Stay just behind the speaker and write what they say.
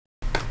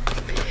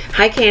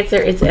Hi Cancer,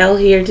 it's Elle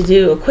here to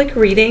do a quick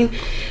reading.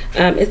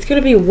 It's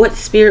going to be what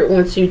Spirit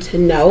wants you to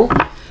know.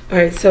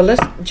 Alright, so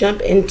let's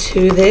jump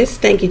into this.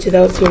 Thank you to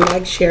those who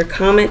like, share,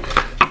 comment,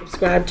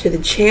 subscribe to the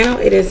channel.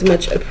 It is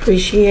much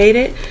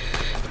appreciated.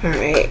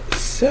 Alright,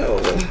 so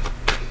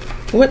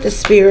what does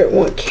Spirit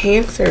want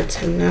Cancer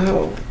to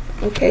know?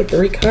 Okay,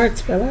 3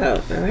 cards fell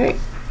out. Alright.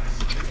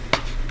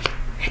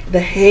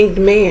 The Hanged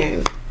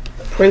Man,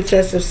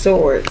 Princess of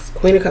Swords,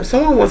 Queen of Cups.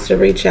 Someone wants to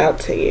reach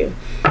out to you.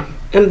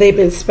 And they've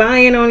been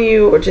spying on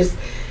you or just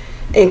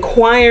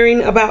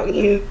inquiring about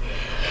you.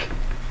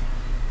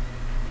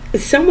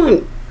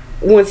 Someone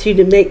wants you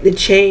to make the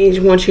change,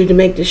 wants you to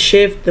make the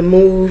shift, the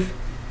move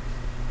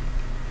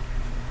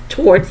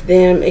towards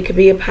them. It could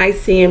be a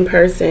Piscean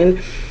person.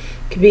 It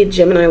could be a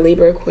Gemini,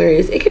 Libra,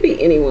 Aquarius. It could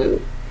be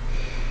anyone.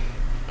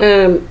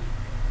 They're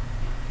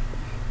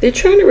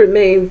trying to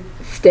remain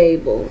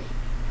stable,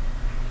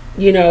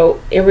 you know,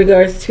 in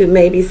regards to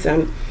maybe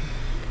some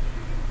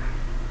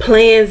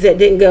plans that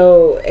didn't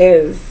go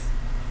as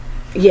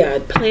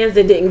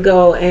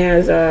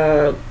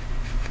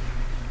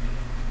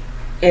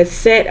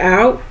set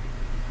out.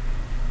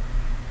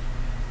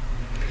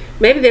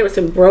 Maybe there was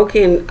some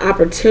broken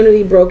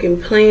opportunity,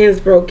 broken plans,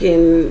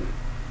 broken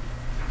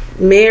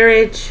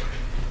marriage,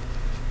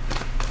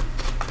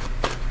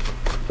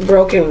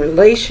 broken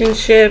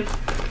relationship.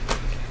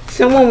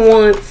 Someone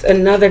wants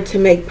another to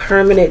make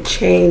permanent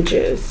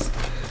changes,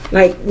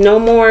 like no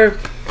more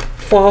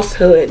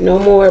falsehood, no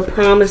more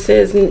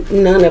promises,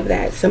 none of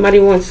that. Somebody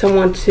wants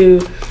someone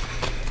to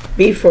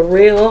be for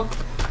real,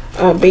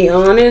 be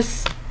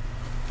honest.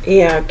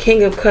 Yeah,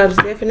 King of Cups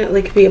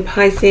definitely could be a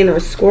Piscean or a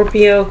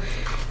Scorpio.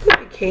 Could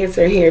be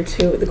Cancer here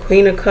too. The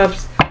Queen of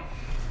Cups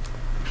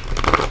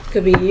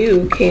could be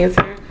you,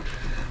 Cancer.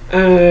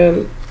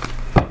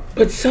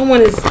 But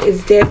someone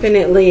is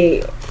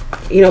definitely,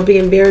 you know,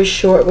 being very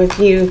short with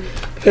you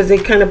because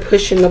they're kind of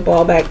pushing the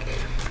ball back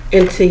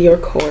into your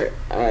court.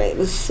 All right,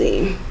 let's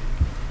see.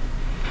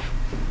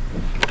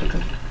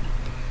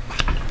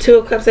 2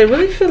 of Cups. I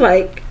really feel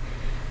like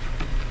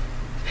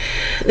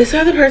this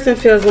other person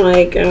feels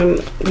like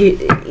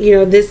you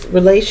know, this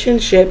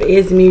relationship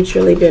is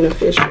mutually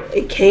beneficial.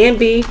 It can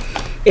be.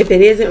 If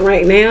it isn't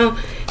right now,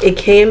 it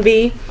can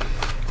be.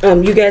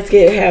 You guys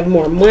can have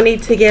more money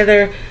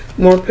together,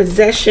 more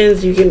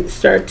possessions. You can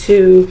start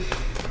to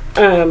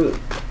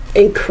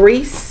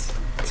increase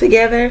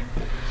together,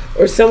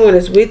 or someone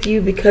is with you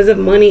because of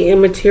money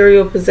and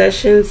material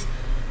possessions.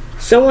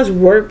 Someone's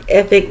work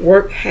ethic,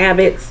 work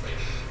habits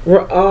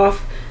were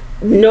off.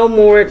 No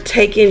more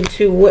taken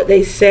to what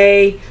they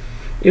say.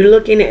 You're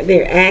looking at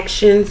their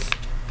actions.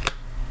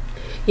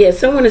 Yeah,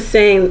 someone is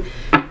saying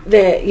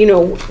that, you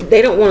know,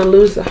 they don't want to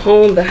lose the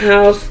home, the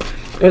house,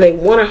 or they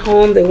want a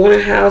home, they want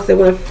a house, they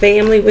want a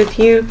family with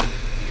you.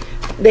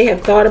 They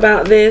have thought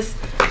about this.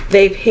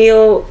 They've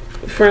healed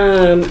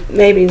from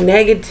maybe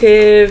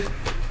negative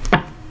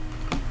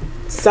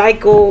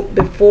cycle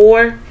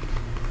before,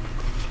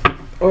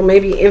 or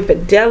maybe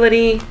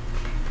infidelity.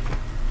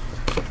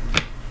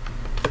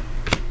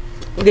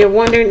 They're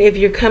wondering if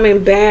you're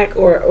coming back,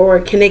 or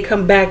can they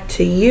come back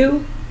to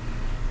you.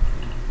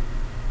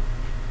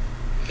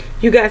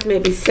 You guys may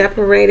be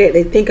separated.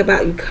 They think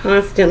about you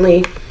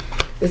constantly.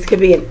 This could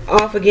be an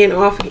off again,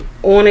 off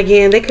on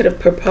again. They could have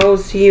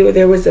proposed to you, or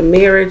there was a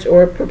marriage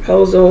or a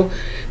proposal.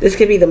 This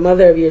could be the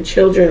mother of your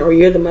children, or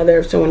you're the mother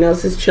of someone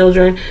else's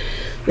children.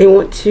 They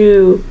want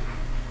to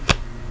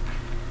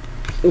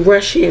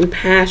rush in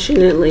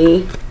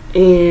passionately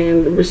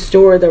and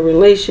restore the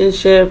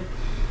relationship.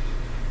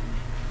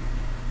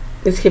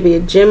 This could be a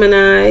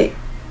Gemini.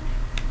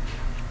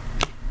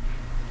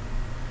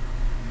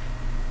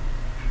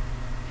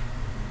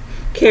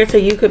 Cancer,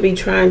 you could be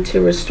trying to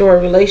restore a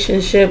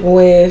relationship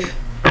with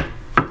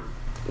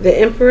the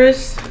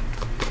Empress.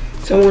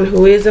 Someone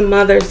who is a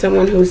mother,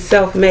 someone who's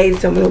self-made,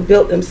 someone who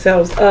built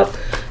themselves up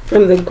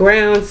from the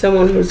ground,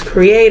 someone who's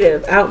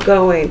creative,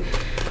 outgoing,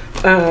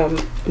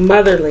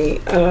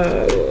 motherly,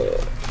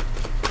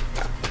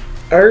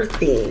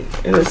 earthy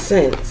in a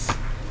sense.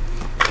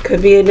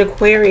 Could be an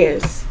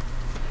Aquarius.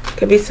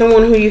 Could be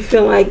someone who you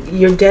feel like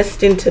you're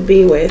destined to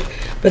be with,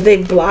 but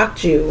they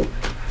blocked you,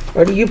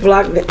 or you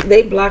blocked them.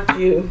 They blocked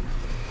you.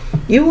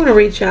 You want to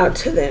reach out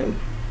to them.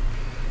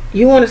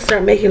 You want to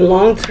start making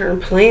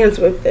long-term plans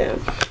with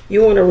them.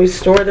 You want to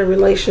restore the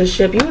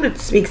relationship. You want to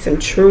speak some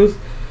truth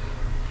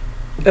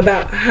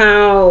about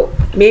how,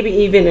 maybe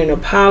even an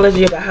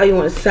apology about how you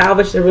want to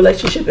salvage the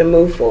relationship and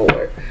move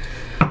forward.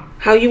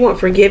 How you want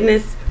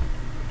forgiveness.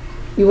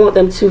 You want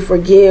them to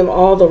forgive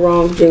all the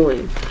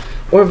wrongdoing.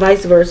 Or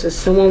vice versa.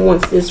 Someone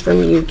wants this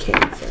from you,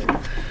 Cancer.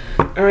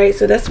 Alright,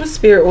 so that's what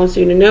Spirit wants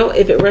you to know.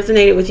 If it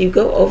resonated with you,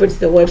 go over to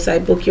the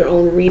website, book your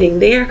own reading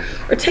there,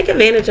 or take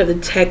advantage of the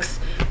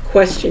text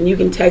question. You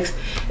can text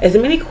as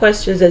many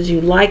questions as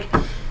you like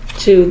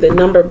to the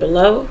number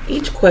below.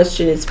 Each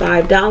question is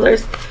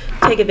 $5.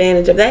 Take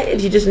advantage of that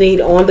if you just need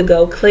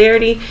on-the-go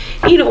clarity.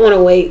 You don't want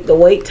to wait the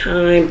wait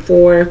time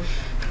for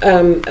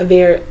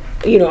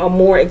a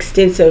more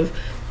extensive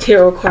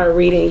tarot card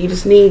reading. You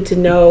just need to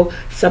know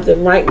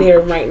something right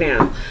there, right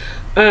now.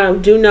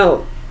 Do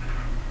note,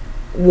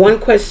 one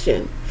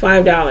question,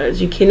 $5.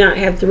 You cannot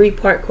have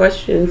 3-part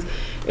questions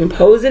and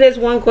pose it as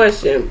one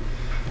question.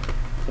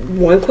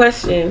 One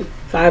question,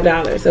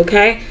 $5.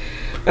 Okay?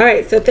 All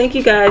right. So thank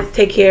you guys.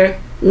 Take care.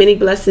 Many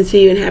blessings to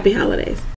you and happy holidays.